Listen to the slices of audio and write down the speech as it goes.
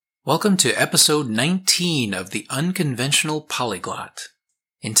Welcome to episode 19 of the Unconventional Polyglot.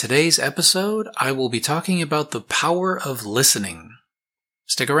 In today's episode, I will be talking about the power of listening.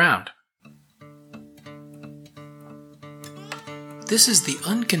 Stick around. This is the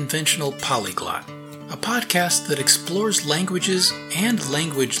Unconventional Polyglot, a podcast that explores languages and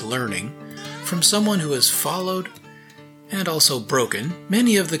language learning from someone who has followed, and also broken,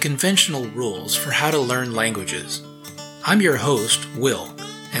 many of the conventional rules for how to learn languages. I'm your host, Will,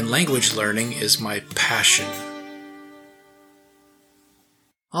 and language learning is my passion.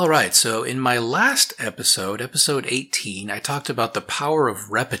 Alright, so in my last episode, episode 18, I talked about the power of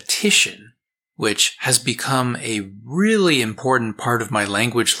repetition, which has become a really important part of my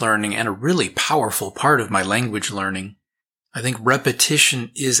language learning and a really powerful part of my language learning. I think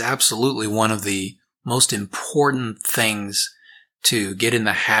repetition is absolutely one of the most important things to get in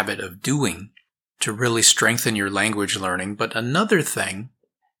the habit of doing to really strengthen your language learning. But another thing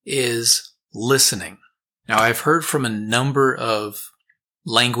is listening. Now, I've heard from a number of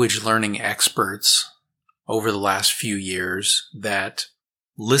language learning experts over the last few years that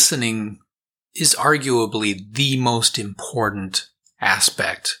listening is arguably the most important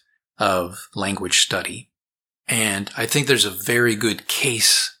aspect of language study. And I think there's a very good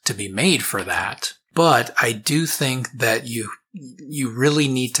case to be made for that. But I do think that you really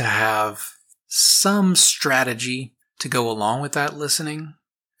need to have some strategy to go along with that listening.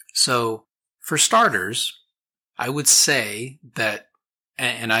 So, for starters, I would say that,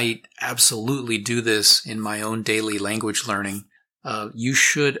 and I absolutely do this in my own daily language learning, you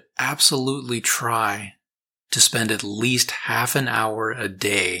should absolutely try to spend at least half an hour a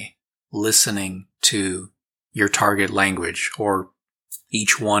day listening to your target language, or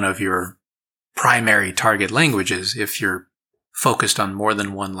each one of your primary target languages if you're focused on more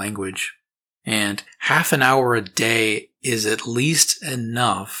than one language. And half an hour a day is at least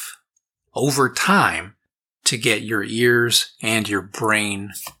enough over time to get your ears and your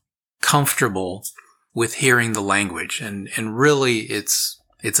brain comfortable with hearing the language. And really it's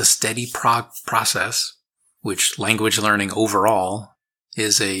a steady process, which language learning overall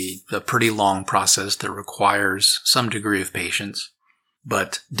is a pretty long process that requires some degree of patience.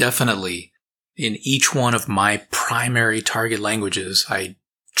 But definitely in each one of my primary target languages, I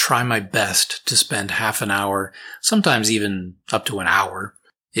try my best to spend half an hour, sometimes even up to an hour,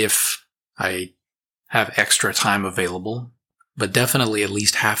 if I have extra time available, but definitely at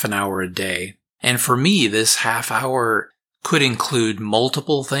least half an hour a day. And for me, this half hour could include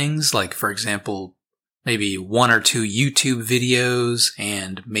multiple things, like, for example, maybe one or two YouTube videos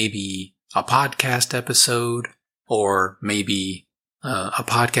and maybe a podcast episode, or maybe a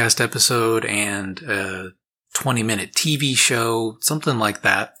podcast episode and a 20-minute TV show, something like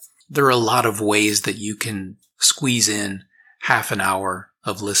that. There are a lot of ways that you can squeeze in half an hour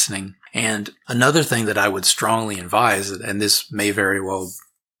of listening. And another thing that I would strongly advise, and this may very well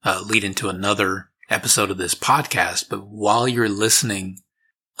lead into another episode of this podcast, but while you're listening,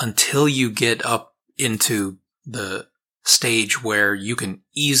 until you get up into the stage where you can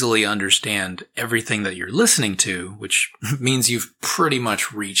easily understand everything that you're listening to, which means you've pretty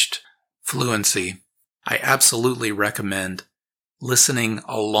much reached fluency, I absolutely recommend listening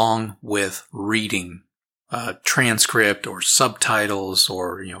along with reading a transcript or subtitles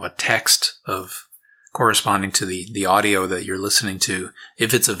or, a text of corresponding to the audio that you're listening to,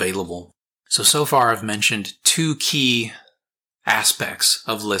 if it's available. So far I've mentioned two key aspects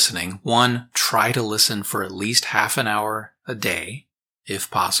of listening. One, try to listen for at least half an hour a day, if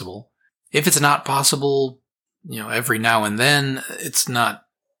possible. If it's not possible, every now and then, it's not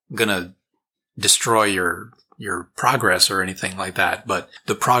gonna destroy your progress or anything like that, but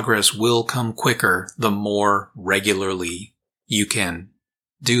the progress will come quicker the more regularly you can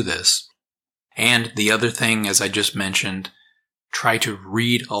do this. And the other thing, as I just mentioned, try to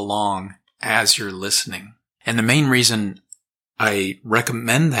read along as you're listening. And the main reason I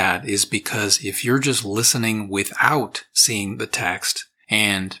recommend that is because if you're just listening without seeing the text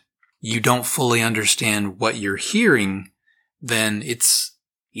and you don't fully understand what you're hearing, then it's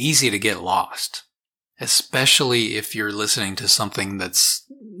easy to get lost. Especially if you're listening to something that's,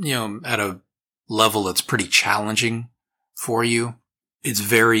 at a level that's pretty challenging for you. It's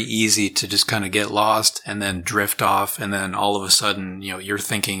very easy to just kind of get lost and then drift off, and then all of a sudden, you're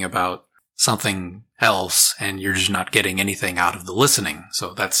thinking about something else and you're just not getting anything out of the listening.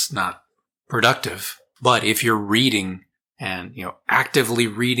 So that's not productive. But if you're reading and, actively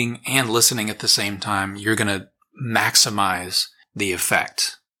reading and listening at the same time, you're going to maximize the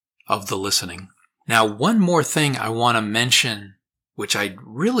effect of the listening. Now, one more thing I want to mention, which I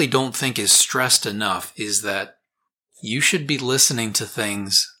really don't think is stressed enough, is that you should be listening to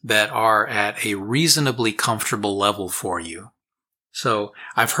things that are at a reasonably comfortable level for you. So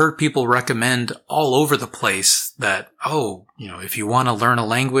I've heard people recommend all over the place that, if you want to learn a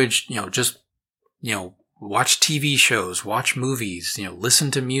language, just, watch TV shows, watch movies,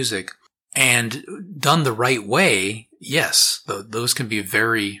 listen to music. And done the right way, yes, those can be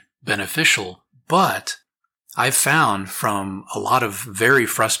very beneficial. But I've found from a lot of very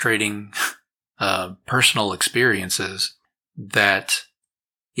frustrating personal experiences that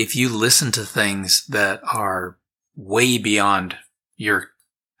if you listen to things that are way beyond your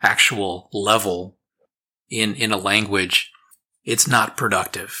actual level in a language, it's not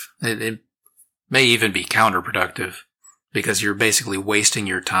productive. It may even be counterproductive because you're basically wasting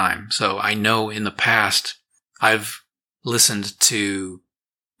your time. So I know in the past I've listened to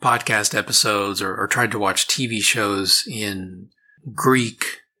podcast episodes or tried to watch TV shows in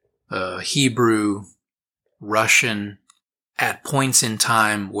Greek, Hebrew, Russian at points in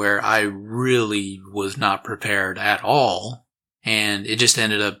time where I really was not prepared at all. And it just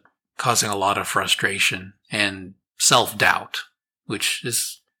ended up causing a lot of frustration and self-doubt, which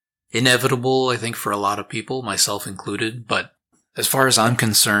is inevitable, I think, for a lot of people, myself included. But as far as I'm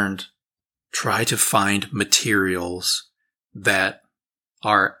concerned, try to find materials that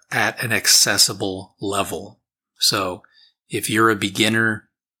are at an accessible level. So if you're a beginner,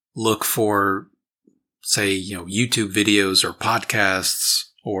 look for, say, YouTube videos or podcasts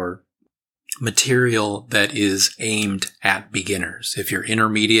or material that is aimed at beginners. If you're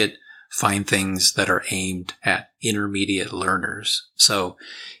intermediate, find things that are aimed at intermediate learners. So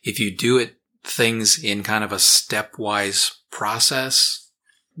if you do things in kind of a stepwise process,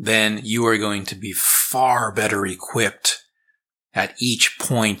 then you are going to be far better equipped at each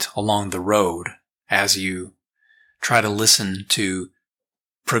point along the road as you try to listen to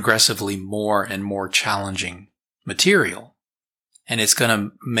progressively more and more challenging material. And it's going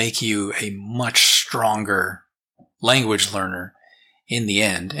to make you a much stronger language learner in the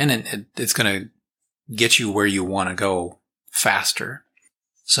end. And it's going to get you where you want to go faster.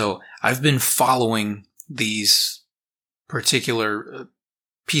 So I've been following these particular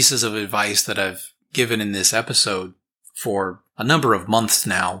pieces of advice that I've given in this episode for a number of months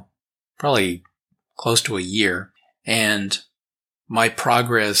now, probably close to a year. And my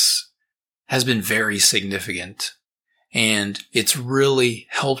progress has been very significant. And it's really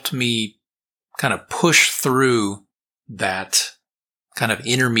helped me kind of push through that kind of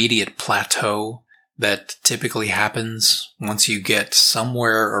intermediate plateau that typically happens once you get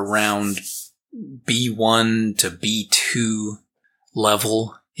somewhere around B1 to B2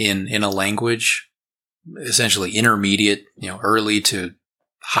 level in a language. Essentially intermediate, early to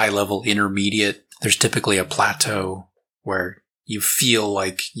high level intermediate. There's typically a plateau where you feel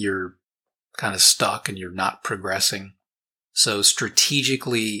like you're kind of stuck and you're not progressing. So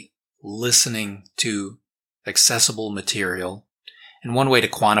strategically listening to accessible material. And one way to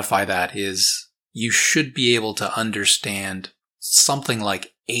quantify that is you should be able to understand something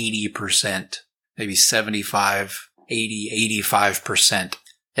like 80%, maybe 75, 80, 85%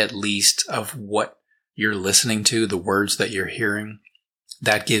 at least of what you're listening to, the words that you're hearing.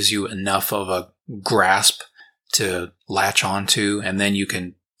 That gives you enough of a grasp to latch onto, and then you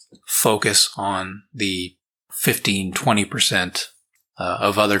can focus on the 15, 20%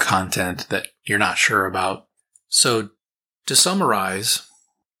 of other content that you're not sure about. So to summarize,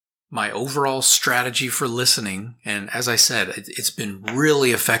 my overall strategy for listening, and as I said, it's been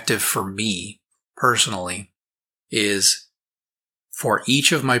really effective for me personally, is for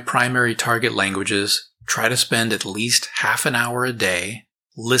each of my primary target languages, try to spend at least half an hour a day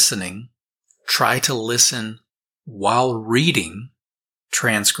listening. Try to listen while reading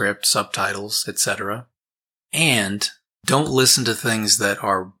transcript, subtitles, etc. And don't listen to things that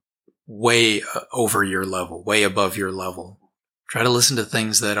are way over your level, way above your level. Try to listen to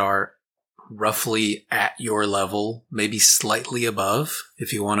things that are roughly at your level, maybe slightly above,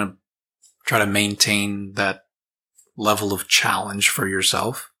 if you want to try to maintain that level of challenge for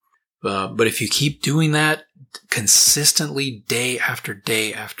yourself. But if you keep doing that consistently day after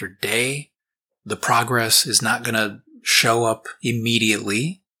day after day, the progress is not going to show up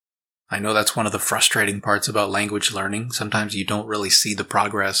immediately. I know that's one of the frustrating parts about language learning. Sometimes you don't really see the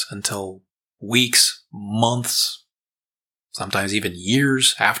progress until weeks, months, sometimes even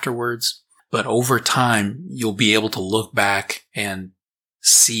years afterwards. But over time, you'll be able to look back and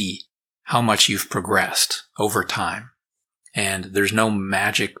see how much you've progressed over time. And there's no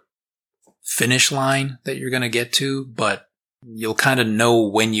magic finish line that you're going to get to, but you'll kind of know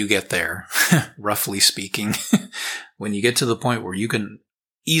when you get there, roughly speaking. When you get to the point where you can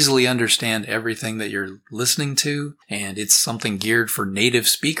easily understand everything that you're listening to, and it's something geared for native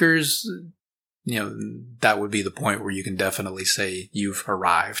speakers, that would be the point where you can definitely say you've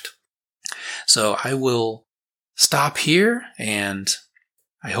arrived. So I will stop here, and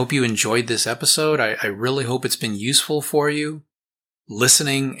I hope you enjoyed this episode. I really hope it's been useful for you.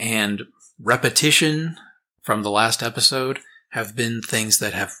 Listening and repetition from the last episode have been things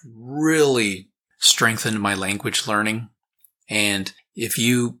that have really strengthened my language learning. And if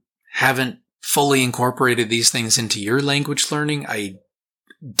you haven't fully incorporated these things into your language learning, I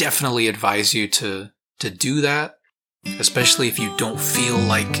definitely advise you to do that, especially if you don't feel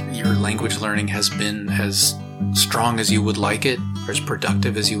like your language learning has been as strong as you would like it, or as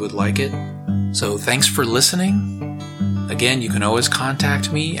productive as you would like it. So thanks for listening. Again, you can always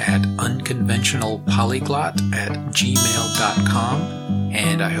contact me at unconventionalpolyglot@gmail.com,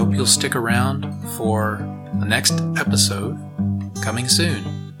 and I hope you'll stick around for the next episode coming soon.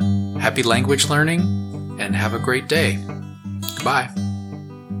 Happy language learning, and have a great day. Goodbye.